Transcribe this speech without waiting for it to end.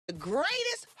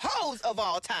greatest hoes of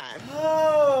all time.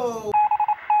 Oh.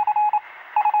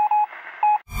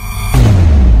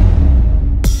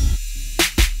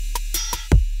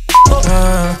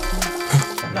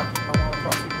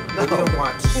 No, we don't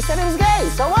watch. He said it was gay.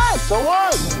 So what? So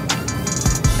what?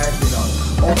 Actually,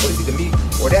 no. Or it's either me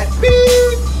or that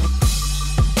beep.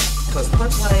 Because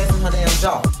punch my ass in her damn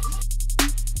jaw.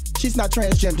 She's not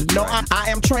transgender. No,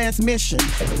 I am transmission.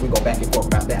 We go back and forth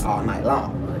about that all night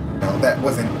long. No, that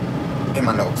wasn't in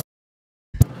my notes.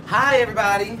 Hi,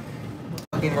 everybody.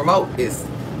 Fucking remote is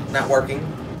not working.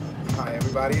 Hi,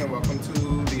 everybody, and welcome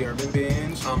to the Urban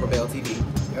Binge on Rebel TV.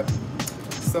 Yep.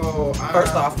 So,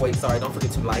 first off, wait, sorry, don't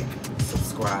forget to like,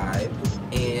 subscribe,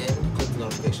 and click the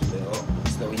notification bell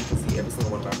so you can see every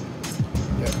single one of our videos.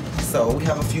 Yep. So, we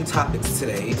have a few topics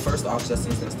today. First off,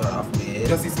 Justin's going to start off with...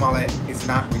 Jussie Smollett is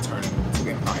not returning to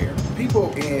Empire.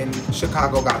 People in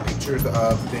Chicago got pictures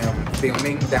of them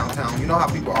filming downtown. You know how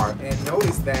people are. And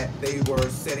noticed that they were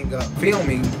setting up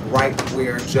filming right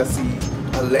where Jussie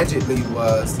allegedly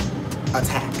was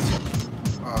attacked.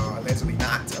 Allegedly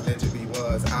not. Allegedly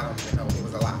was. I don't even know. It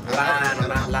was a lie. Lying or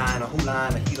not lying, or who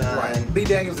lying, or he lying. Right. Lee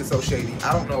Daniels is so shady.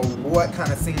 I don't know what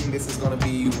kind of scene this is going to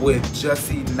be with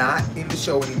Jussie not in the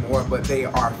show anymore, but they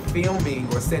are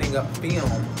filming or setting up film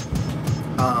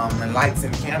and lights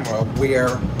and camera where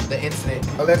the incident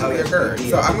allegedly occurred.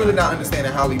 So I'm really not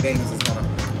understanding how Lee Daniels is going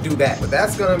to do that, but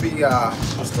that's going to be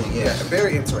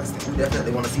very interesting. We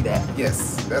definitely want to see that.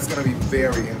 Yes, that's going to be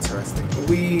very interesting.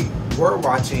 We were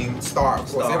watching Star. Of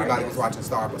course, everybody was watching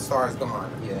Star, but Star is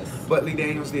gone. Yes. But Lee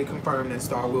Daniels did confirm that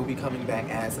Star will be coming back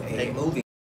as a movie.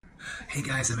 Hey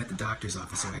guys, I'm at the doctor's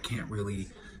office, so I can't really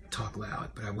talk loud,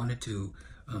 but I wanted to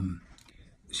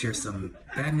share some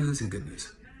bad news and good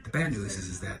news. The bad news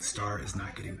is that Star is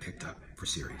not getting picked up for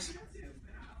series.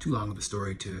 Too long of a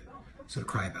story to sort of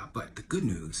cry about, but the good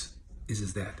news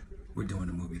is that we're doing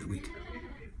a movie of the week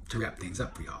to wrap things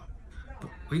up for y'all. But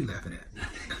what are you laughing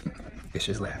at?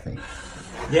 Fisher's laughing.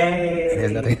 Yay!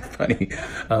 There's nothing funny.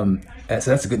 So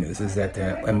that's the good news, is that,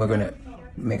 and we're gonna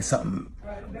make something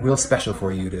real special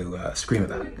for you to scream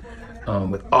about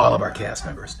with all of our cast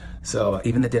members. So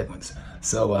even the dead ones.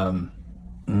 So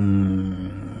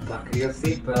buckle your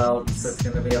seatbelts. It's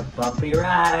gonna be a bumpy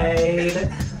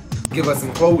ride. Give us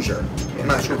some closure. I'm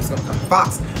not sure if it's gonna come to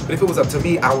Fox, but if it was up to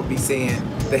me, I would be saying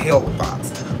the hell with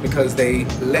Fox, because they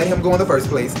let him go in the first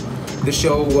place. The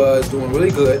show was doing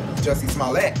really good. Jussie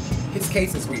Smollett, his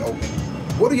case is reopened.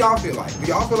 What do y'all feel like? Do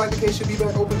y'all feel like the case should be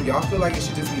back open? Do y'all feel like it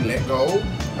should just be let go?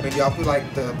 I mean, do y'all feel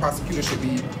like the prosecutor should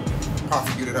be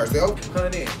prosecuted herself?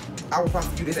 Honey, I will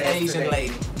prosecute his ass Asian today.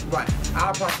 lady. Right,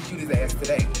 I'll prosecute his ass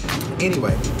today.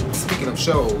 Anyway, speaking of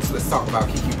shows, let's talk about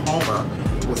Keke Palmer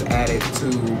was added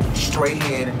to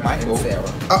Strahan and Michael. And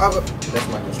Sarah. That's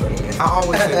Michael Strahan. I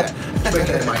always say that.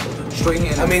 Strahan and Michael.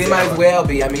 Strahan. I mean, it might as well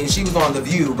be. I mean, she was on The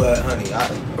View, but honey,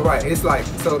 right. It's like,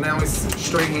 so now it's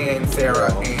Strahan,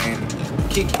 Sarah, and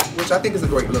Keke, which I think is a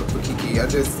great look for Keke. I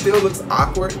just still looks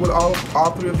awkward with all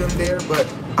three of them there, but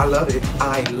I love it.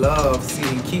 I love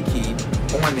seeing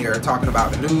Keke on there talking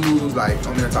about the news, like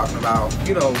on there talking about,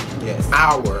 you know,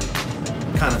 our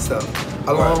kind of stuff,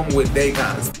 along with they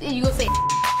kind of stuff. You gonna say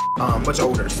much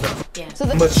older stuff. Yeah. So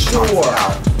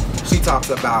mature. She talks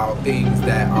about things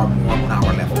that are more on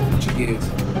our level. She gives,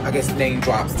 I guess, name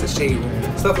drops to Shade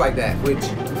Room, stuff like that, which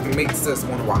makes us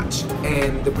want to watch.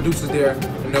 And the producers there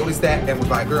noticed that and was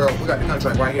like, girl, we got the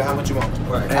contract right here, how much you want?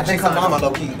 Right. And I think her mama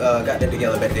low-key got that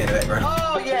together back there in the background.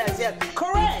 Oh, yes,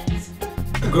 correct.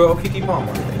 Girl, Keke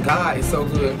Palmer. God is so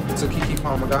good to Keke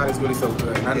Palmer. God is really so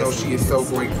good. And I know she is so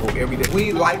grateful every day.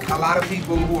 We like a lot of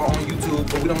people who are on YouTube,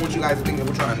 but we don't want you guys to think that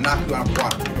we're trying to knock you out of the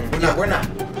water. We're not.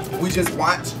 We just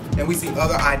watch and we see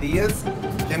other ideas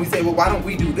and we say, well, why don't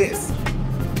we do this?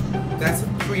 That's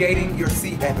creating your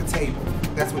seat at the table.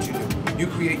 That's what you do. You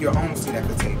create your own seat at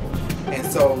the table. And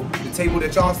so the table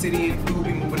that y'all sit in, we will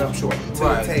be moving up shortly. To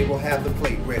the table, have the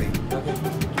plate ready. Okay.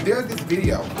 There's this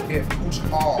video that Pooch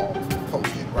Hall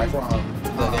posted, right, from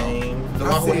the game. The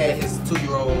one who had his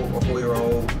 2-year-old or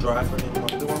 4-year-old drive for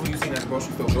him. The one who you seen at the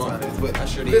grocery store. But I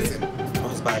sure did. Listen, on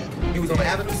his bike. He was on the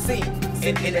Avenue C.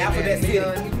 And after that,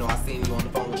 you know, I seen you on the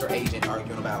phone with your agent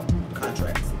arguing about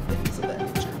contracts and things of that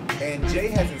nature. And Jay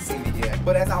hasn't seen it yet.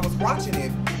 But as I was watching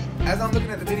it, as I'm looking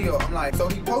at the video, I'm like, so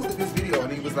he posted this video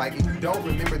and he was like, if you don't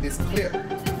remember this clip,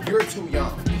 you're too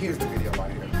young. Here's the video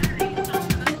right here.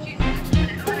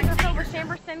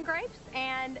 Grapes,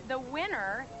 and the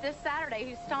winner this Saturday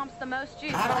who stomps the most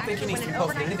juice. I don't think he needs to be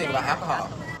posting anything about alcohol.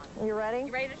 You ready?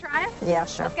 You ready to try it? Yeah,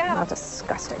 sure. Let's go. Not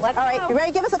disgusting. Let's All right, go. you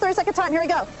ready? Give us a 30-second time. Here we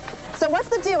go. So what's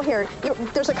the deal here?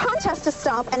 There's a contest to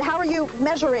stomp, and how are you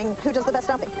measuring who does the best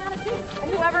stomping? And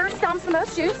whoever stomps the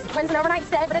most juice wins an overnight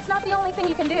stay, but it's not the only thing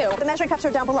you can do. The measuring cups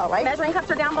are down below, right? Measuring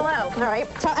cups are down below. All right.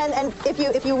 And if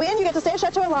you win, you get to stay at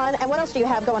Chateau Elan. And what else do you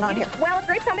have going on here? Well, if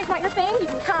grape stomping's not your thing, you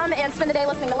can come and spend the day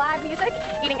listening to live music,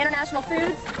 eating international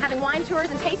foods, having wine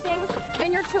tours and tastings,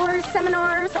 vineyard tours,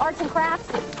 seminars, arts and crafts.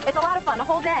 It's a lot of fun, a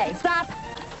whole day. Stop.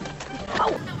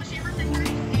 Oh.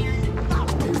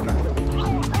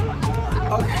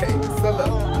 Okay, so look,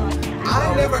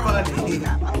 I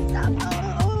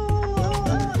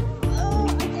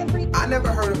never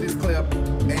heard of this clip,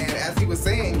 and as he was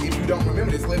saying, if you don't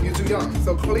remember this clip, you're too young.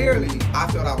 So clearly,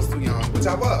 I felt I was too young, which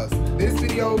I was. This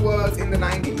video was in the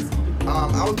 90s.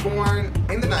 I was born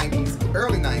in the 90s,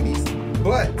 early 90s,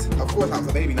 but of course I was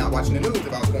a baby not watching the news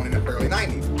if I was born in the early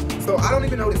 90s. So I don't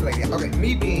even know this lady. Okay,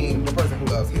 me being the person who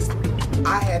loves history,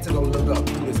 I had to go look up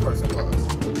who this person was.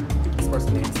 This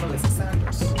person's name is Melissa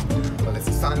Sanders.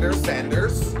 Melissa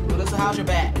Sanders. Melissa, how's your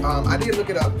back? I did look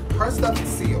it up. Her stuff is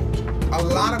sealed. A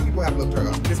lot of people have looked her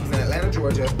up. This was in Atlanta,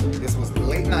 Georgia. This was the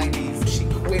late 90s. She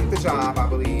quit the job, I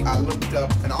believe. I looked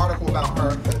up an article about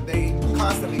her. They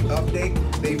constantly update.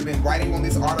 They've been writing on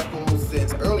this article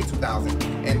since early 2000,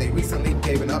 and they recently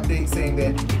gave an update saying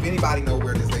that if anybody knows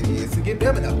where this lady is, to give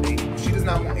them an update. She does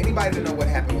not want anybody to know what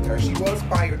happened with her. She was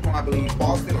fired from, I believe,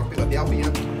 Boston or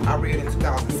Philadelphia. I read in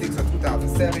 2006 or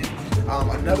 2007.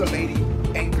 Another lady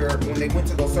anchor, when they went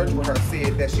to go search for her,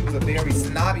 said that she was a very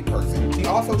snobby person. She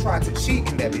also tried to cheat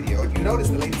in that video. If you notice,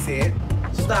 the lady said,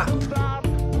 "Stop."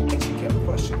 And she kept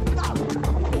pushing.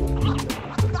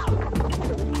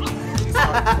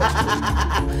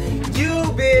 You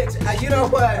bitch, you know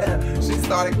what? She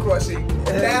started crushing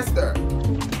faster.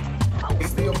 He's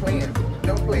still playing.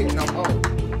 Don't play it no more.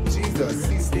 Jesus,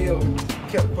 he still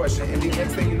kept pushing. And the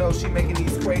next thing you know, she making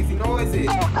these crazy noises.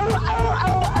 I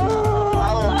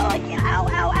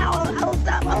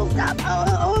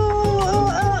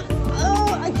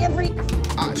can't breathe.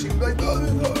 She's like,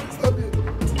 stop it.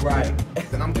 Right.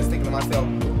 And I'm just thinking to myself,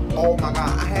 oh my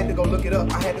God, I had to go look it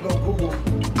up. I had to go Google.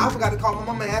 I forgot to call my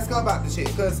mama and ask her about this shit,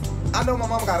 because I know my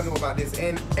mama gotta know about this.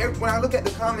 And when I look at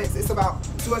the comments, it's about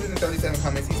 237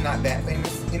 comments. He's not that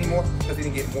famous anymore because he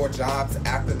didn't get more jobs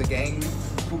after the game.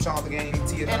 Pooch on the game.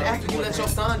 And after you let your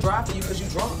son drive for you because you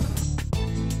drunk.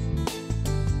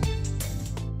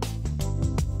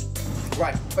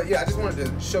 Right, but yeah, I just wanted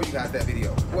to show you guys that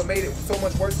video. What made it so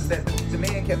much worse is that the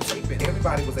man kept taping.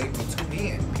 Everybody was able to tune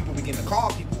in. People began to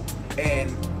call people, and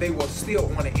they were still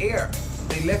on the air.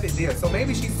 They left it there. So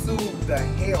maybe she sued the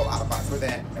hell out of us for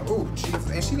that. Ooh, Jesus.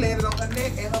 And she landed on her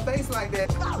neck and her face like that.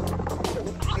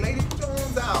 Lady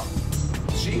Jones out.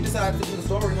 She decided to do the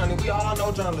story, honey. We all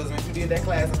know journalism. If you did that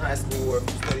class in high school or if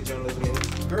you studied journalism in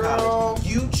college,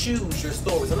 you choose your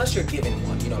stories, unless you're given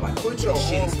one, you know, like put your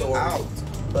shitty story out.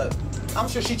 But I'm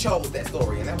sure she chose that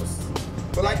story, and that was.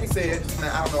 But like we said,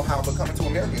 now I don't know how, but Coming to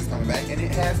America is coming back, and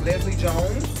it has Leslie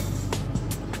Jones,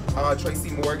 Tracy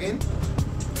Morgan,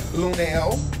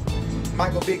 Lunel,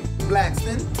 Michael Big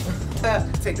Blackston.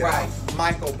 Take that out.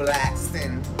 Michael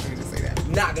Blackston. Let me just say that.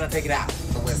 Not gonna take it out.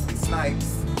 Wesley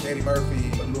Snipes, Eddie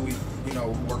Murphy, Louis, you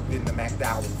know, who worked in the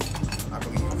McDowell's, I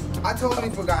believe. I totally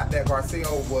forgot that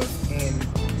Garcelle was in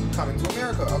Coming to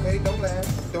America, okay? Don't laugh.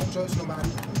 Don't judge nobody.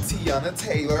 Tiana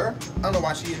Taylor. I don't know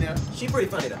why she in there. She pretty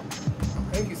funny though.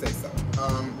 I think you say so.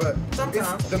 But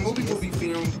sometimes the movie will be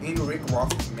filmed in Rick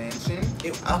Ross's mansion.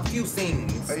 A few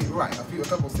scenes. Right, a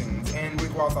couple scenes. And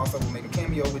Rick Ross also will make a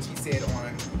cameo, which he said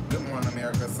on Good Morning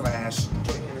America /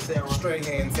 Straight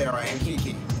Hand Sarah and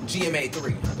Kiki. GMA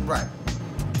 3. Right.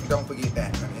 Don't forget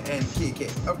that, honey. And Kiki.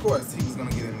 Of course, he was going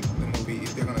to get in the movie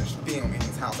if they're going to film in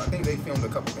his house. I think they filmed a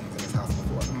couple things in his house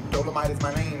before. Dolomite Is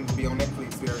My Name will be on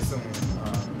Netflix very soon,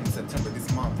 in September this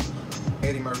month.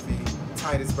 Eddie Murphy,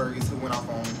 Titus Burgess, who went off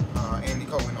on Andy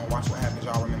Cohen on Watch What Happens.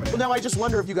 Y'all remember that? Well, now I just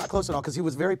wonder if you got close at all, because he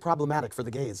was very problematic for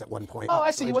the gays at one point. Oh,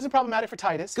 I see. He wasn't problematic for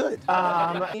Titus. Good.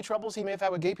 Any troubles he may have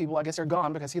had with gay people, I guess they're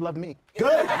gone because he loved me.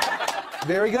 Good.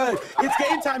 Very good. It's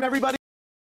game time, everybody.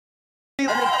 An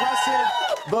impressive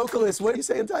vocalist. What are you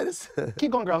saying, Titus?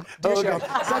 Keep going, girl.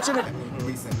 Such an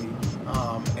recently,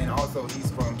 and also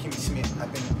he's from Kimmy Schmidt, I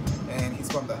think, and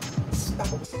he's from the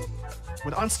Unstoppables.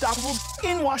 With Unstoppable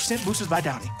in wash scent boosters by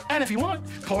Downy. And if you want,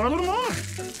 pour a little more.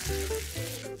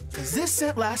 Because this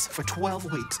scent lasts for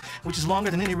 12 weeks, which is longer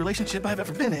than any relationship I've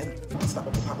ever been in.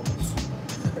 Unstoppable Poppables.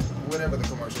 Whatever the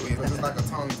commercial is, it's like a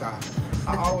tongue tie.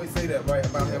 I always say that, right,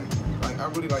 about him. Like, I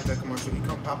really like that commercial. He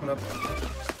come popping up.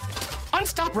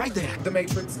 Unstop right there. The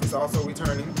Matrix is also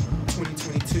returning.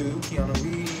 2022. Keanu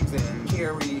Reeves and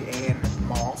Carrie and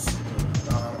Moss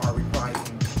are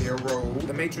reprising their their role.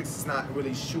 The Matrix is not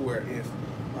really sure if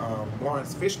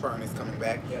Lawrence Fishburne is coming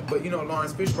back, but you know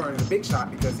Lawrence Fishburne is a big shot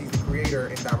because he's the creator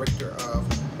and director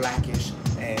of Blackish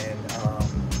and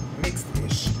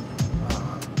Mixed-ish.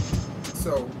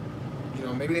 So, you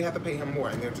know, maybe they have to pay him more,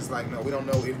 and they're just like, no, we don't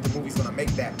know if the movie's gonna make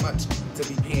that much to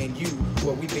be paying you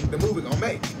what we think the movie gonna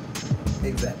make.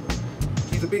 Exactly.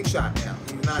 He's a big shot now.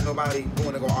 He's not nobody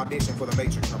going to go audition for the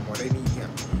Matrix no more. They need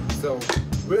him. So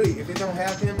really, if they don't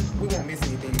have him, we won't miss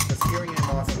anything because Fury and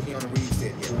Moss will be on the Reed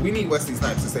set. Yeah, we need Wesley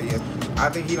Snipes to say yes. I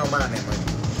think he don't mind that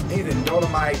money. He's in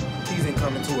Dolomite. He's in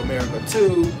Coming to America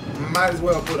 2. Might as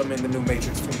well put him in the new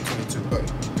Matrix 2022. But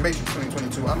Matrix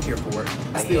 2022, I'm here for it.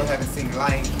 I still haven't seen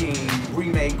Lion King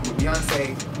remake with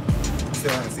Beyonce.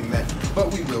 Still haven't seen that,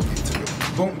 but we will get to it.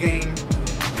 Boom Game.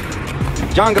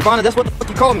 John Gabbana, that's what the fuck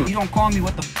you call me. You don't call me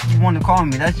what the fuck you want to call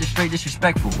me. That's just straight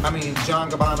disrespectful. I mean, John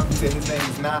Gabbana said his name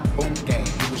is not Boom Game.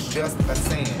 It was just a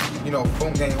saying. You know,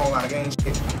 Boom Game, whole lot of gang shit.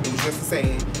 It was just a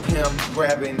saying. Him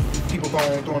grabbing people's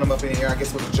phone, throwing them up in the air. I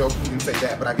guess it was a joke. He didn't say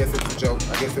that, but I guess it was a joke.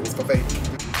 I guess it was for fake.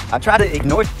 I try to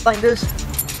ignore shit like this,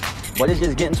 but it's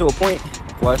just getting to a point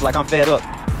where it's like I'm fed up.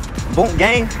 Boom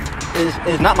Gang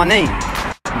is not my name.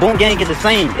 Boom Gang is the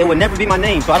same. It would never be my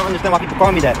name, so I don't understand why people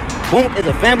call me that. Boom is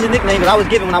a family nickname that I was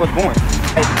given when I was born.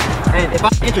 And if I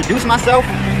introduce myself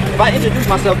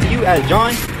to you as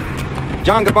John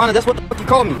Gabbana, that's what the fuck you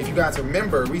call me. If you guys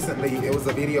remember, recently it was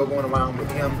a video going around with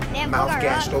him, mouth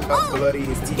gashed up, bloody,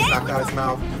 his teeth knocked out his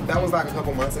mouth. That was like a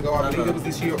couple months ago. I believe it was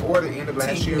this year or the end of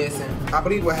last year. I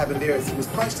believe what happened there is he was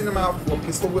punched in the mouth or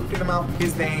pistol whipped in the mouth.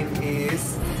 His name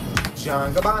is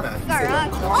John Gabbana. He said,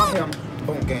 don't call him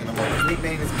Boom Gang no more. His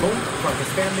nickname is Boom from his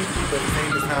family, but his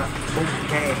name is not Boom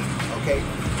Gang, okay?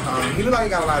 He looked like he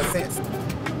got a lot of sense.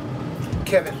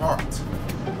 Kevin Hart,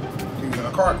 he was in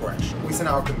a car crash. We send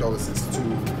our condolences to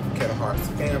Kevin Hart's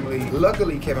family.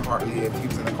 Luckily, Kevin Hart lived. He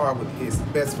was in a car with his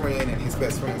best friend and his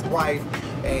best friend's wife,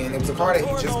 and it was a car that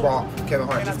he just bought. Kevin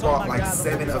Hart just bought like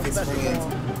 7 of his friends'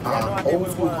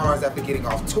 old school cars after getting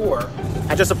off tour.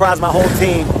 I just surprised my whole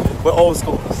team with old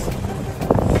schools.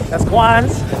 That's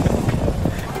Quans.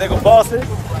 There go Boston.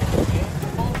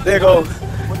 There go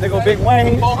Big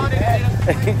Wayne.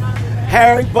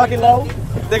 Harry, Bucket Low.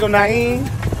 There go Naeem.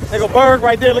 There go Berg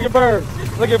right there. Look at Berg.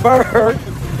 Look at Berg.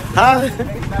 Huh?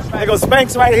 There go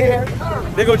Spanx right here.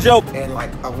 There go Joe. And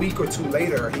like a week or two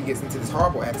later, he gets into this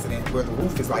horrible accident where the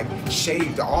roof is like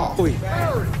shaved off.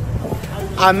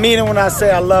 I mean it when I say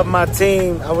I love my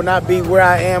team. I would not be where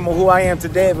I am or who I am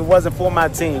today if it wasn't for my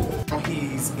team.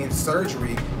 He's in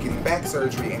surgery, getting back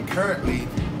surgery, and currently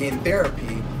in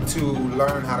therapy to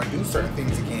learn how to do certain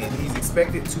things again. He's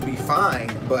expected to be fine,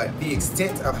 but the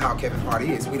extent of how Kevin Hart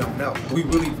is, we don't know. We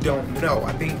really don't know.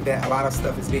 I think that a lot of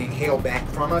stuff is being held back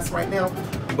from us right now,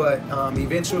 but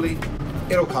eventually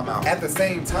it'll come out. At the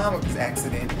same time of his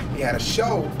accident, he had a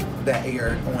show that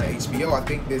aired on HBO. I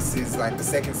think this is like the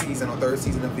 2nd season or 3rd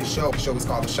season of this show. The show is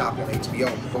called The Shop on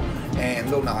HBO, and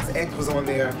Lil Nas X was on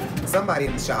there. Somebody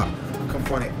in the shop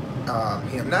confronted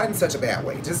him, not in such a bad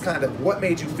way, just kind of what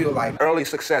made you feel like early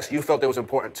success, you felt it was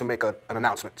important to make an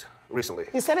announcement recently.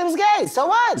 He said it was gay, so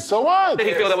what? So what? Did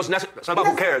he feel that was necessary? It's not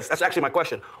about who cares. That's actually my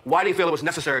question. Why do you feel it was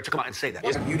necessary to come out and say that?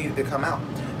 You needed to come out.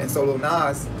 And so Lil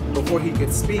Nas, before he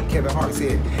could speak, Kevin Hart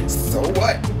said, so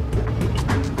what?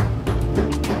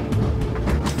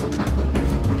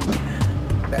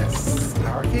 That's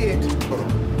our kid.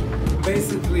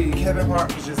 Basically, Kevin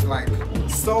Hart was just like,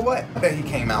 so what that he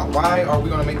came out? Why are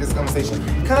we gonna make this conversation?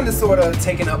 Kind of sort of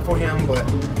taking up for him, but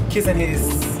kissing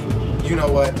his, you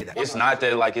know what? It's not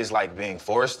that like it's like being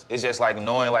forced. It's just like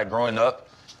knowing, like growing up,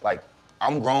 like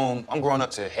I'm grown up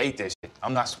to hate this shit.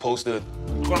 I'm not supposed to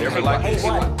ever like this.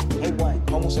 Hey, what?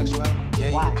 Homosexuality,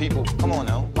 gay people. Come on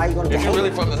now. Why you gonna if you're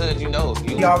really from the hood, you know.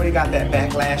 He already got that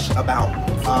backlash about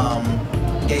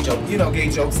gay joke. You know, gay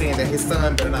joke saying that his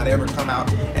son better not ever come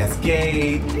out as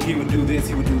gay. He would do this,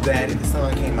 he would do that, if his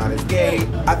son came out as gay.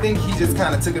 I think he just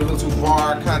kind of took it a little too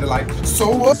far, kind of like, so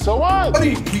what? So what?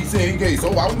 He's saying gay, so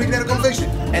why would we make that a conversation?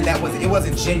 And it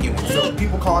wasn't genuine. So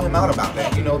people call him out about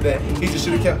that, you know, that he just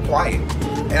should have kept quiet.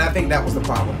 And I think that was the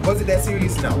problem. Was it that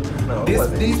serious? No.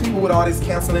 These people with all this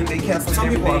counseling, they canceling Some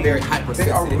everything. people are very hypersensitive.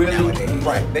 They are really nowadays.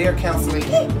 right. They are counseling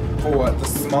for the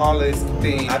smallest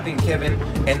thing. I think Kevin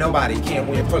and nobody can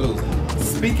win for losing.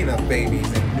 Speaking of babies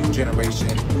and new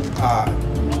generation,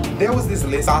 there was this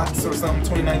list, Fox or something,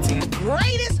 2019.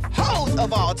 Greatest hoes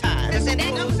of all time. The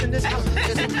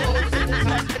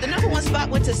 #1 spot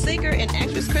went to singer and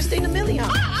actress Christina Milian.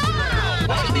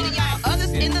 Wait a minute, y'all.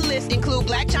 Others in the list include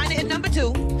Black China at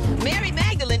 #2, Mary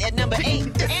Magdalene at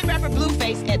 #8, and rapper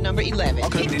Blueface at #11.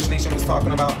 Okay, Dish Nation was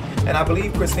talking about, and I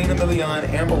believe Christina Milian,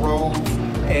 Amber Rose,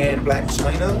 and Black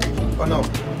China. Oh no,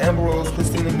 Amber Rose,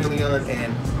 Christina Milian,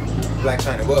 and Black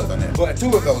China was on that. But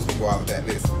 2 of those people out of that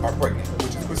list are pregnant,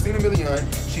 which is Christina Milian.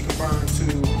 She confirmed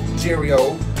to Jerry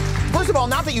O. First of all,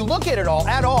 not that you look at it all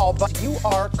at all, but you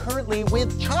are currently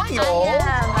with child. I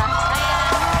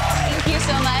am. Thank you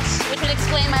so much, which would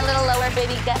explain my little lower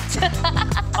baby gut.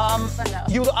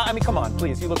 I mean, come on,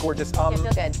 please. You look gorgeous. I feel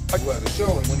good. Well, the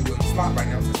show and Wendy Williams slot right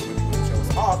now since the Wendy Williams show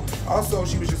is off. Also,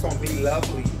 she was just on Be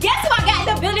Lovely. Guess who I got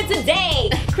in the building today?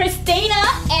 Christina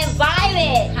and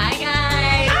Violet. Hi,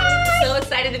 guys. Hi. So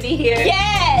excited to be here.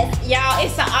 Yes, y'all,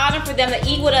 it's an honor for them to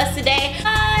eat with us today.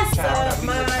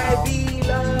 My Be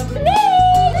Lovely.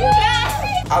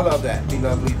 I love that. Be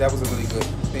Lovely. That was a really good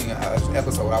thing,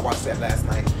 episode. I watched that last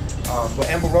night. But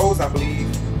Amber Rose, I believe,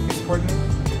 is pregnant.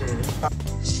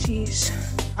 Sheesh.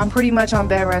 I'm pretty much on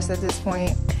bed rest at this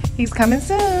point. He's coming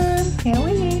soon. Can't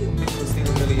wait. Christina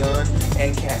Milian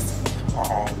and Cassie are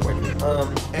all pregnant.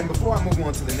 And before I move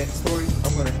on to the next story,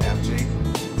 I'm going to have Jay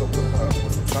go put her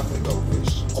with some chocolate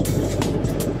goldfish.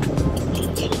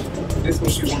 This is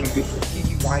what she wanted to do.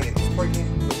 Kiki Wyatt is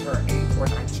pregnant with her 8th or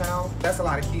 9th child. That's a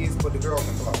lot of kids, but the girl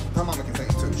can blow. Her mama can sing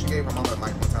too. She gave her mama a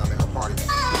mic one time at her party.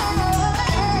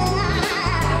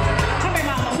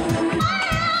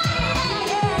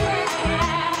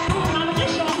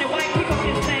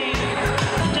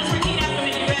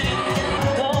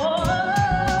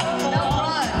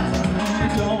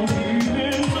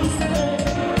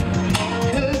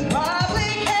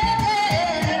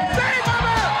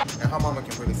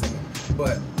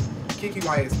 But Kiki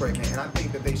Wyatt is pregnant, and I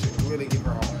think that they should really give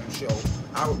her own show.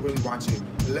 I would really watch it.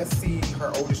 Let's see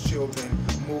her oldest children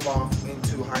move off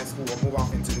into high school or move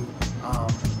off into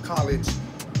college.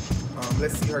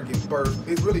 Let's see her give birth.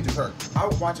 It's really just her. I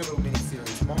would watch a little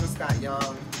mini-series. Mona Scott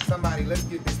Young, somebody, let's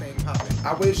get this thing popping.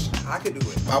 I wish I could do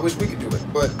it. I wish we could do it,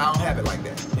 but I don't have it like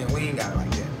that, and we ain't got it like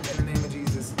that. In the name of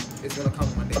Jesus, it's gonna come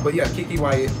one day. But yeah, Kiki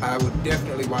Wyatt, I would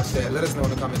definitely watch that. Let us know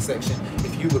in the comment section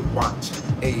if you would watch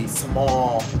a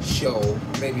small show,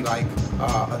 maybe like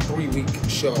a 3-week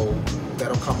show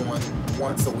that'll come on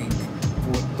once a week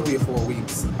for 3 or 4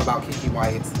 weeks about Kiki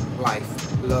Wyatt's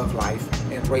life, love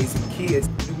life, and raising kids,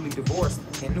 newly divorced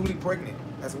and newly pregnant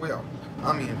as well.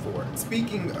 I'm in for it.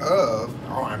 Speaking of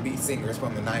R&B singers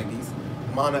from the 90s,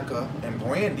 Monica and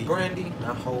Brandy. Brandy,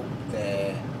 I hope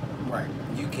that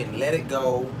you can let it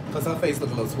go, cause her face look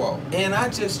a little swollen. And I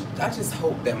just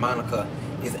hope that Monica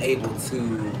is able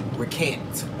to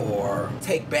recant or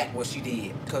take back what she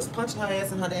did, because punching her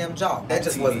ass in her damn jaw, that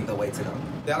just wasn't the way to go.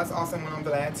 Dallas also went on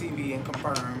Vlad TV and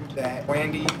confirmed that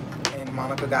Brandy and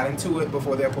Monica got into it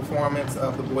before their performance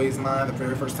of The Boy's Mind, the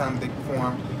very first time they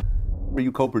performed. Where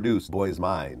you co-produced Boy's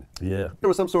Mind. Yeah. There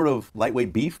was some sort of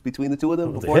lightweight beef between the two of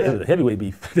them before that? Heavyweight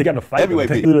beef. They got in a fight. Heavyweight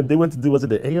beef. They went to do, was it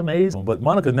the AMAs? But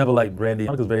Monica never liked Brandy.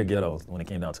 Monica's very ghetto when it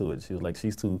came down to it. She was like,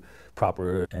 she's too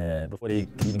proper. And before they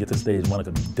could even get to the stage,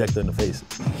 Monica decked her in the face.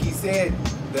 He said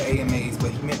the AMAs,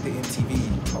 but he meant the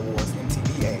MTV Awards,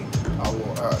 MTVA,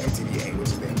 which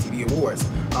is the MTV Awards.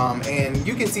 And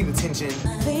you can see the tension.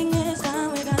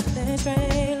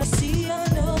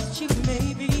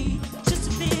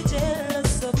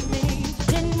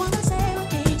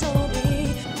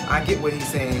 I get what he's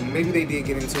saying. Maybe they did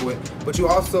get into it, but you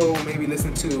also maybe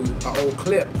listen to an old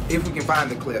clip, if we can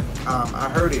find the clip. I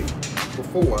heard it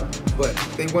before, but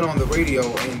they went on the radio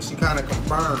and she kind of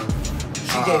confirmed.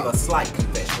 She gave a slight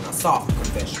confession, a soft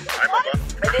confession.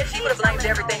 And then she would have blamed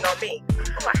everything on me.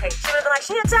 I'm like, hey, she would have been like,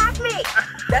 she attacked me.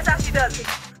 That's how she does it.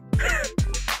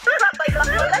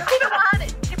 Let's keep it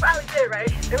 100. She probably did,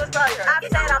 right? It was probably her. I'm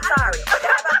saying I'm sorry.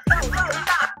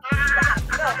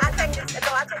 No, I take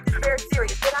this very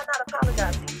serious. Did I not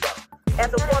apologize to you, though? As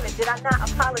a woman, did I not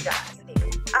apologize?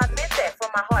 I meant that from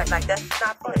my heart. Like, that's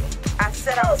not funny. I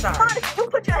said I'm sorry. Monica, you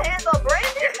put your hands on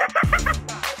Brandy?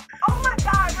 Oh my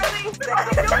God, really?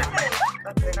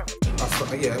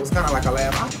 Yeah, it was kind of like a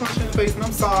laugh. I punched her in the face and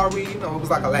I'm sorry. You know, it was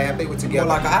like a laugh. They were together.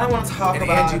 Well, like, I don't want to talk and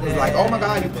about Angie was like, oh my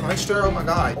God, you punched her? Oh my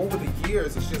God. Over the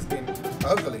years, it's just been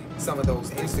ugly. Some of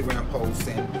those Instagram posts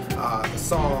and the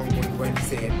song when Brandy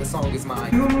said, the song is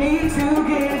mine. You need to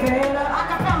give it up.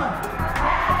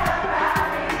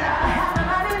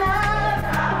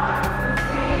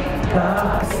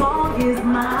 The song is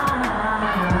mine.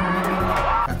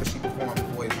 After she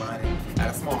performed Boy's Mind at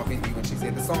a small venue, and she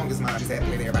said the song is mine, just had to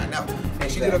let everybody know.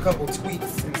 And she did a couple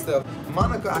tweets and stuff.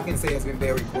 Monica, I can say, has been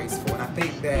very graceful, and I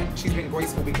think that she's been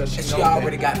graceful because she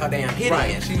already got her damn hit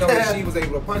in. She knows that she was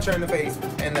able to punch her in the face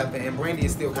and nothing. And Brandy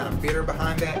is still kind of bitter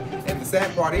behind that. And the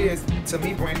sad part is, to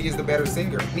me, Brandy is the better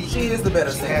singer. She is the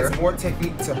better singer. She has more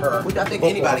technique to her. I think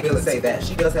anybody can say that.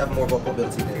 She does have more vocal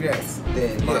ability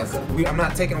than Monica. I'm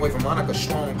not taking away from Monica's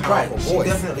strong, powerful voice.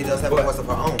 She definitely does have a voice of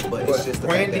her own, but it's just the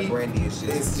fact that Brandy is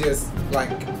just... It's just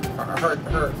like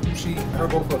her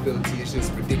vocal ability is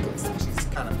just ridiculous. She's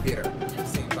kind of bitter. It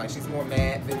seems like she's more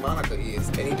mad than Monica is.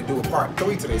 They need to do a part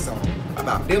 3 to their song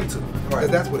about them two. Because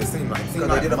that's what it seemed like. Because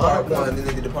they did a part 1 and then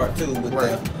they did a part 2 with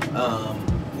the,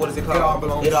 what is it called?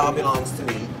 It All Belongs to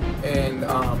Me. And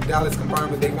Dallas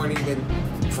confirmed that they weren't even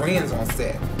friends on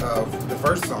set of the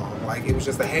first song. Like, it was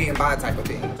just a hey and bye type of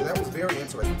thing. So that was very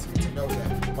interesting to me to know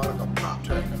that Monica popped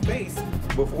her in the face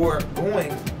before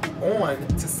going on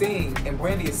to sing. And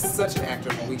Brandy is such an actor,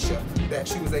 Moesha, that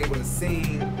she was able to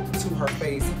sing to her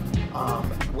face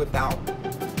without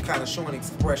kind of showing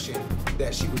expression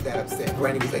that she was that upset.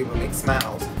 Brandy was able to make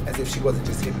smiles as if she wasn't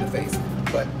just hit in the face,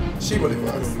 but she really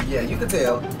was. Yeah, you could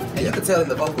tell. And you could tell in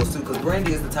the vocals too, because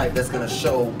Brandy is the type that's going to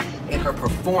show in her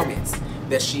performance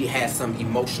that she has some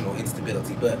emotional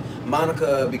instability. But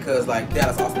Monica, because like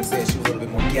Dallas often says, she was a little bit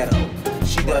more ghetto.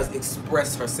 She does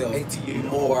express herself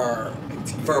more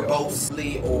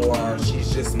verbosely, or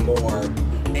she's just more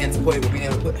antiquated with being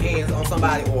able to put hands on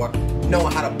somebody or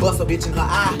knowing how to bust a bitch in her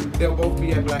eye. They'll both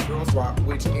be at Black Girls Rock,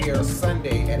 which airs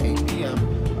Sunday at 8 p.m.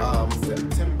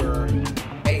 September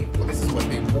 8th. Well, this is what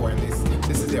they wore, and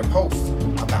this is their post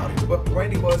about it. But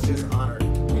Brandy was just honored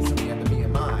recently at the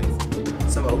BMIs.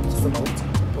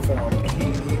 Samote performed, and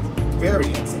he's very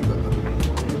handsome, good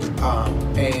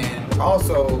looking. And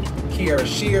also Kiara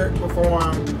Sheard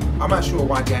performed. I'm not sure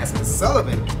why Jasmine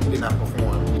Sullivan did not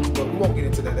perform, but we won't get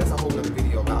into that. That's a whole other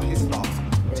video about his thoughts.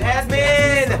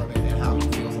 Jasmine! And how he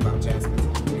feels about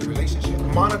Jasmine's new relationship.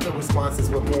 Monica's responses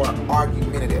were more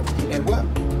argumentative. And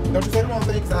what? Don't you say the wrong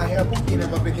things? I have Pookie and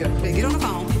them up in here. Get on the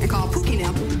phone and call Pookie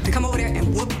and them to come over there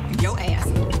and whoop your ass.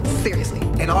 Seriously.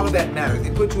 And all of that matters.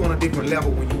 It puts you on a different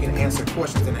level when you can answer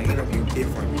questions in an interview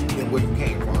different than where you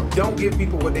came from. Don't give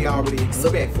people what they already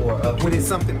expect for when it's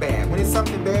something bad. When it's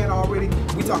something bad already,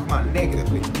 we talk about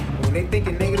negatively. When they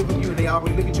thinking negative of you and they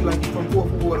already look at you like you're from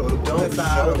Fourth Ward or the West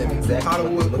Side or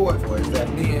Hollywood Court,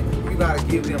 then you gotta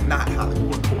give them not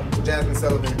Hollywood Court. Jasmine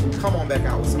Sullivan, come on back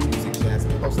out with some music.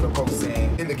 Jasmine posted a post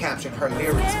saying in the caption her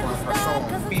lyrics from her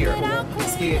song Fear. I'm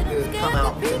scared to come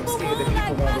out because I'm scared that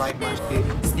people won't like my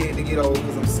shit. Scared to get old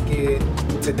because I'm scared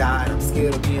to die. I'm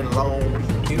scared of being alone.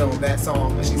 You know, that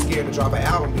song. And she's scared to drop an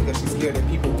album because she's scared that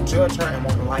people will judge her and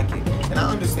won't like it. And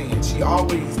I understand. She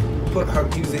always put her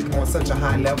music on such a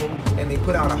high level, and they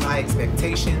put out a high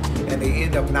expectation, and they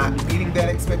end up not meeting that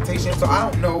expectation. So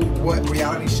I don't know what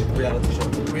reality show.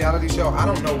 I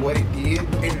don't know what it did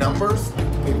in numbers.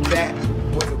 If that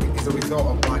is a result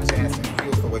of why Jasmine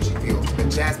feels the way she feels. But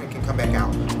Jasmine can come back out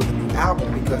with a new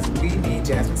album because we need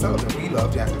Jasmine Sullivan. We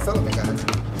love Jasmine Sullivan, guys.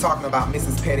 Talking about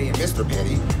Mrs. Petty and Mr.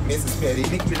 Petty, Mrs. Petty,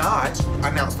 Nicki Minaj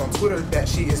announced on Twitter that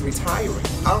she is retiring.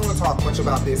 I don't want to talk much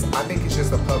about this. I think it's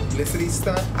just a publicity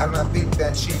stunt. I do not think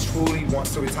that she truly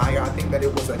wants to retire. I think that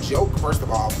it was a joke, first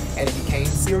of all, and it became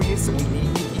serious. So we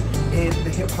need Nicki in the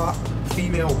hip-hop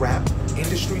female rap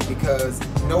industry because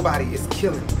nobody is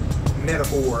killing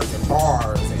metaphors and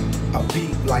bars and a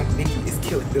beat like Nicki is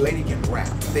killing. The lady can rap.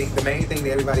 I think the main thing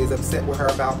that everybody is upset with her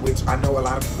about, which I know a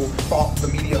lot of people fault the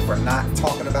media for not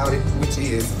talking about it, which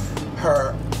is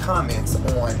her comments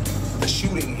on the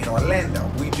shooting in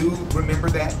Orlando. We do remember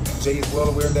that. Jay is well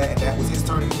aware of that, and that was his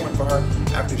turning point for her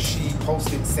after she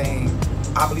posted saying,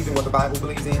 I believe in what the Bible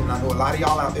believes in, and I know a lot of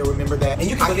y'all out there remember that. And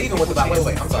you can believe in what the Bible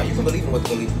says. You can believe in what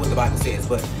the Bible says,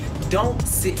 but don't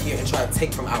sit here and try to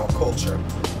take from our culture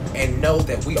and know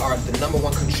that we are the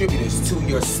 #1 contributors to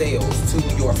your sales, to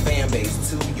your fan base,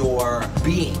 to your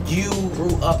being. You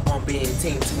grew up on being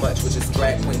team too much, which is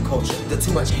drag queen culture. The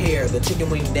too much hair, the chicken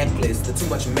wing necklace, the too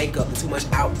much makeup, the too much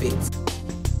outfits.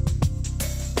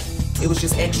 It was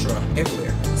just extra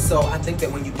everywhere. So I think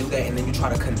that when you do that and then you try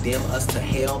to condemn us to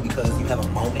hell because you have a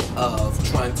moment of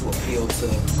trying to appeal to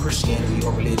Christianity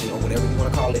or religion or whatever you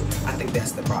want to call it, I think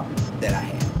that's the problem that I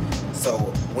have. So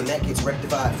when that gets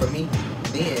rectified for me,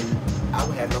 then I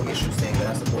would have no issue saying that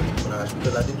I support Nicki Minaj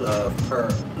because I do love her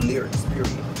lyrics, period.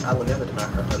 I will never deny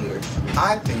her lyrics.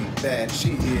 I think that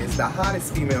she is the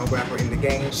hottest female rapper in the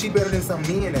game. She better than some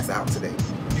men that's out today.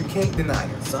 You can't deny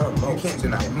her. You can't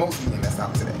deny it. Most men that's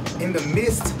out today. In the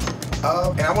midst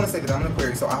And I want to say that I'm an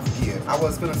Aquarius, so I forgive. I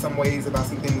was feeling some ways about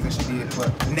some things that she did,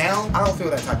 but now I don't feel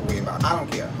that type of way about it. I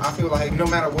don't care. I feel like no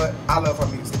matter what, I love her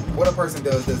music. What a person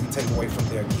does doesn't take away from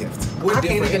their gift. I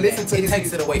can't even listen to it.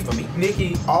 Takes it away from me.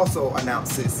 Nicki also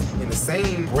announces in the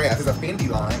same breath as a Fendi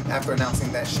line after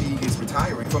announcing that she is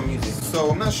retiring from music. So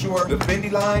I'm not sure. The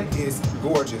Fendi line is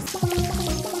gorgeous.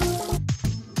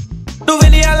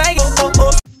 I like it.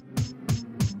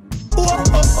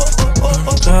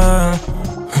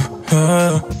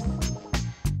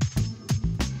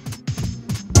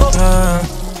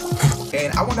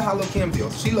 And I wonder how Lil Kim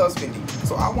feels. She loves Fendi.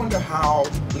 So I wonder how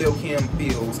Lil Kim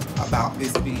feels about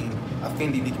this being a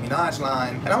Fendi Nicki Minaj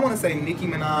line. And I want to say Nicki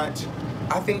Minaj,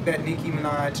 I think that Nicki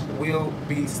Minaj will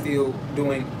be still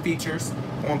doing features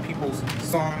on people's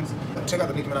songs. Check out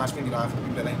the Nicki Minaj Fendi line for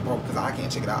people that ain't broke, because I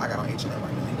can't check it out. I got on H&M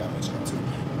right now. He got on H&M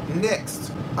too.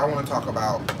 Next, I want to talk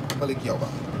about Malik Yoba.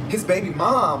 His baby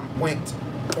mom went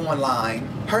online.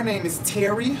 Her name is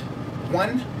Terry,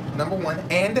 number one,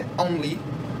 and only,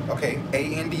 okay,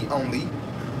 A-N-D only,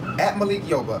 at Malik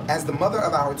Yoba. As the mother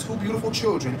of our two beautiful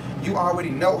children, you already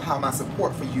know how my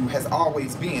support for you has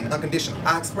always been unconditional.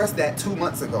 I expressed that 2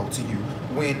 months ago to you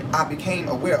when I became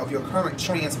aware of your current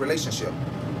trans relationship.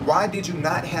 Why did you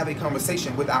not have a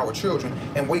conversation with our children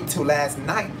and wait till last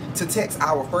night to text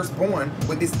our firstborn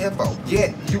with this info?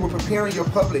 Yet, you were preparing your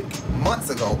public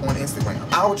months ago on Instagram.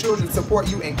 Our children support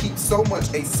you and keep so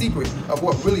much a secret of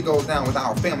what really goes down with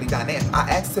our family dynamic.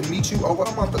 I asked to meet you over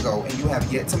a month ago and you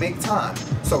have yet to make time.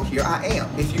 So here I am.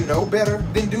 If you know better,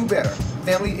 then do better.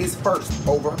 Family is first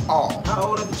over all. How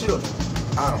old are the children?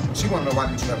 I don't know. She want to know why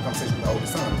didn't you have a conversation with the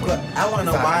oldest son? But I want to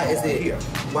know why is it here?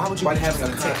 Why would you be having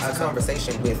a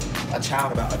conversation with a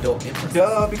child about adult interests?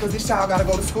 Duh, because this child got to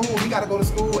go to school. He got to go to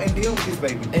school and deal with his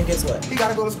baby. And guess what? He got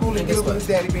to go to school and deal with his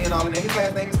daddy being all in there. His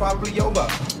last name is probably Yoba.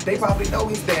 They probably know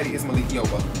his daddy is Malik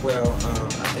Yoba. Well,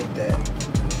 I think that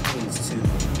he needs to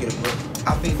get a grip.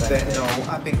 I think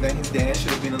that his dad should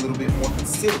have been a little bit more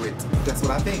considerate. That's what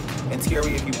I think. And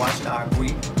Terry, if you're watching, I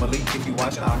agree. Malik, if you're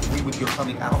watching, I agree with your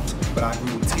coming out. But I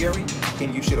agree with Terry,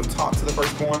 and you should have talked to the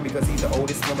firstborn because he's the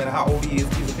oldest. No matter how old he is,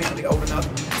 he's apparently old enough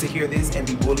to hear this and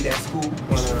be bullied at school.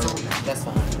 That's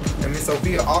fine. And Miss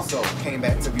Sophia also came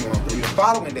back to View on 3 the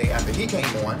following day after he came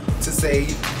on to say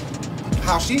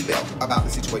how she felt about the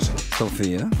situation.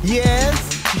 Sophia?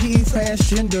 Yes, he's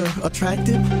transgender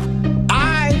attractive.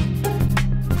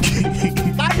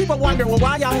 A lot of people wonder, well,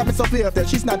 why y'all having Sophia up there?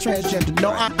 She's not transgender. No,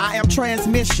 I am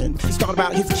transmission. He's talking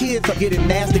about his kids are getting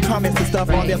nasty comments and stuff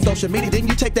on their social media. Didn't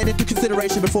you take that into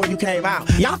consideration before you came out?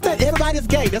 Y'all said everybody's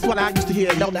gay. That's what I used to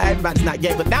hear. No, not everybody's not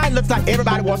gay. But now it looks like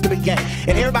everybody wants to be gay.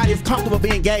 And everybody is comfortable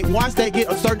being gay once they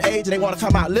get a certain age and they want to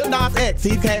come out. Lil Nas X,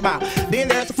 he came out. Then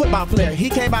there's a football player. He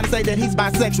came out and said that he's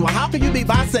bisexual. How can you be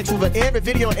bisexual but every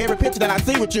video and every picture that I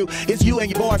see with you is you and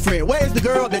your boyfriend? Where's the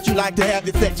girl that you like to have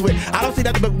this sex with? I don't see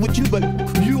nothing but with you, but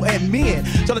you and men.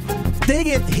 So the thing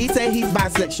is, he said he's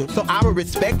bisexual. So I would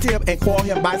respect him and call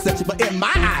him bisexual. But in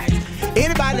my eyes,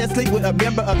 anybody that sleeps with a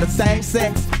member of the same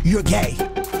sex, you're gay.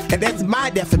 And that's my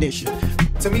definition.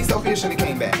 To me, Sophia should have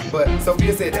came back, but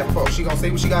Sophia said that before. She gonna say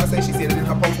what she gotta say. She said it in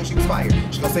her post when she was fired.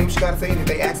 She gonna say what she gotta say, and if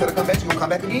they ask her to come back, she gonna come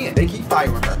back again. They keep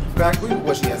firing her. But I agree with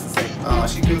what she has to say.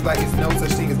 She feels like it's no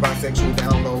such thing as bisexual,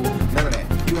 down low, none of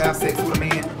that. You have sex with a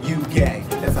man, you gay.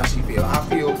 That's how she feels. I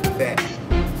feel that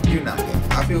you're not gay.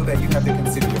 I feel that you have to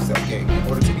consider yourself gay in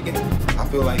order to be gay. I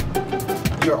feel like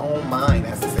your own mind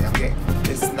has to say I'm gay.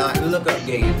 It's not look up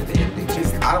gay in the damn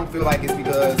dictionary. I don't feel like it's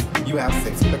because you have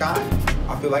sex with a guy.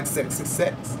 I feel like sex is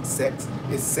sex. Sex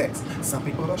is sex. Some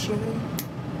people are straight.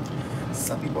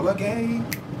 Some people are gay.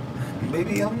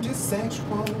 Maybe I'm just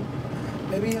sexual.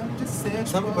 Maybe I'm just sexual.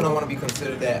 Some people don't want to be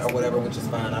considered that or whatever, which is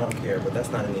fine. I don't care, but that's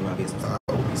not any of my business.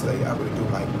 Obviously, I really do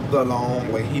like the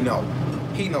long way. He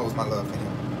knows my love for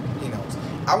him. He knows.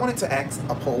 I wanted to ask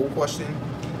a poll question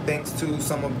thanks to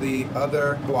some of the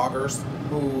other bloggers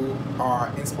who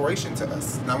are inspiration to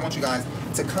us. And I want you guys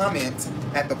to comment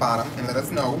at the bottom and let us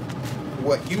know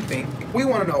what you think. We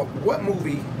want to know, what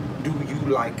movie do you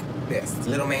like best?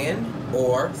 Little Man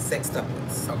or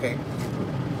Sextuplets? Okay.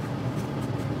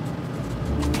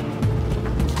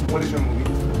 What is your movie?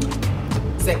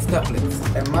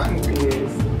 Sextuplets. And my movie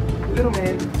is Little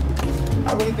Man.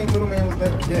 I really think Little Man was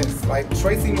better. Yes, like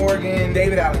Tracy Morgan,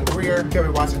 David Allen Greer, Kerry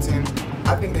Washington.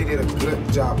 I think they did a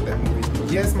good job with that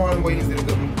movie. Yes, Marlon Wayans did a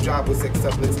good job with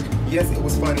Sextuplets. Yes, it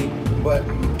was funny, but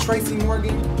Tracy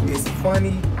Morgan is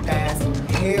funny as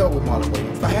hell with Marlon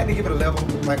Wayans. If I had to give it a level,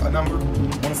 like a number,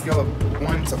 on a scale of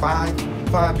 1 to 5,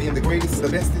 5 being the greatest, the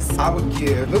bestest, I would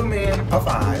give Little Man a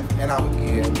 5, and I would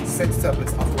give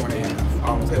Sextuplets a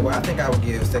 4.5. Okay, well, I think I would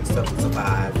give Sextuplets a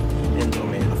 5 and Little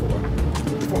Man a 4.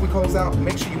 before we close out,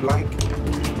 make sure you like,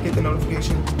 hit the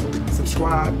notification,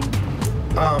 subscribe.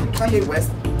 Kanye West,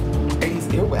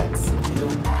 80s Earwax.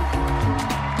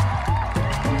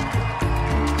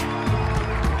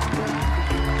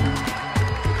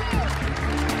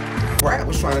 Brad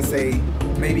was trying to say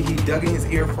maybe he dug in his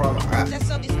ear from. That's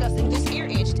so disgusting. This ear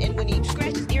itched, and when he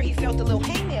scratched his ear, he felt a little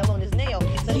hangnail on his nail.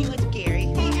 So he went to Gary.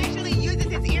 He actually uses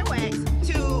his earwax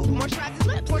to moisturize his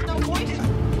lips. For no point.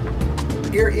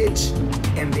 Ear itch,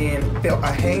 and then felt a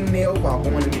hangnail while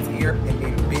going in his ear, and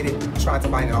then bit it, tried to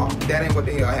bite it off. That ain't what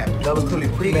the hell happened. That was clearly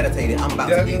premeditated. I'm about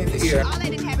to eat this shit. All that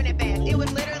didn't happen that fast. It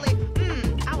was literally,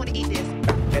 I want to eat this.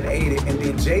 And ate it, and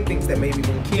then Jay thinks that maybe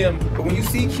when Kim, but when you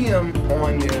see Kim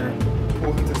on there,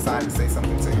 pull him to the side and say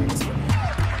something to him this way.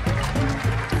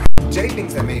 Jay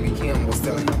thinks that maybe Kim was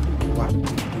telling him, why would you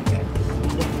do that?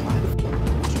 Why the fuck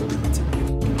would you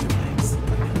continue to do things?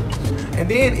 And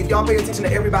then, if y'all pay attention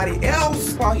to everybody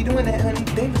else while he doing that, honey,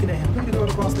 they looking at him. Look at the girl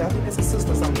across there. I think that's his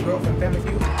sister or something. Girlfriend, family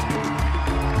feud.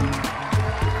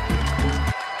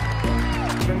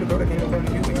 Remember the girl that came in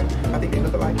Family Feud? I think they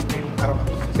look alike. Maybe. I don't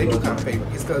know. They do kind of favor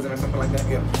his cousin or something like that.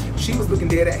 Yeah. She was looking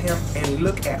dead at him, and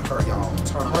look at her, y'all.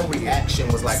 Her reaction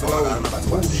was like, oh, I'm about to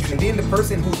watch this. And then the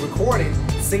person who's recording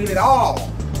seen it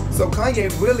all. So Kanye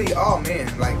really, oh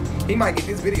man, like he might get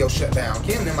this video shut down.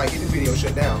 Kim then might get this video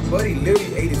shut down. But he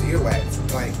literally ate his earwax,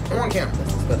 like on camera.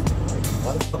 That's disgusting. Like,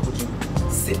 why the fuck would you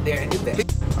sit there and do that?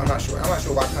 I'm not sure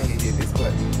why Kanye did this,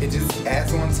 but it just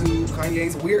adds on to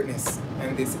Kanye's weirdness.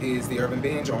 And this is the Urban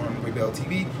Binge on Rebel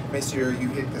TV. Make sure you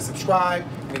hit the subscribe.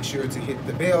 Make sure to hit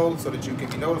the bell so that you can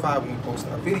be notified when we post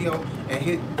our video. And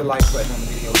hit the like button on the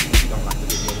video if you don't like the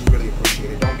video. We really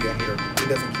appreciate it. Don't be a hater. It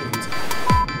doesn't kill you.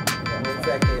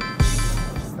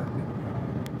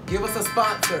 Give us a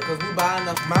sponsor, because we buying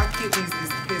enough. My kidneys is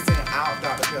pissing out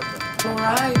Dr. Pepper.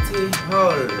 Variety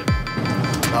Hole.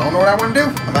 I don't know what I want to do.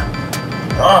 I'm like,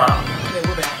 okay,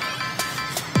 we're back.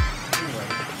 Anyway,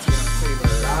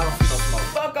 I don't feel no smoke.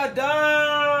 Fuck a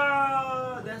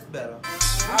dog. That's better.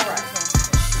 All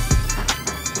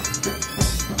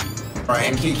right.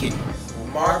 And Kiki,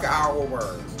 mark our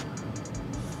words.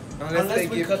 Unless they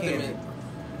we give cut Kim. them in.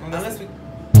 Unless we.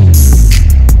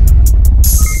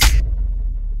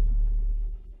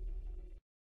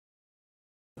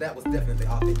 That was definitely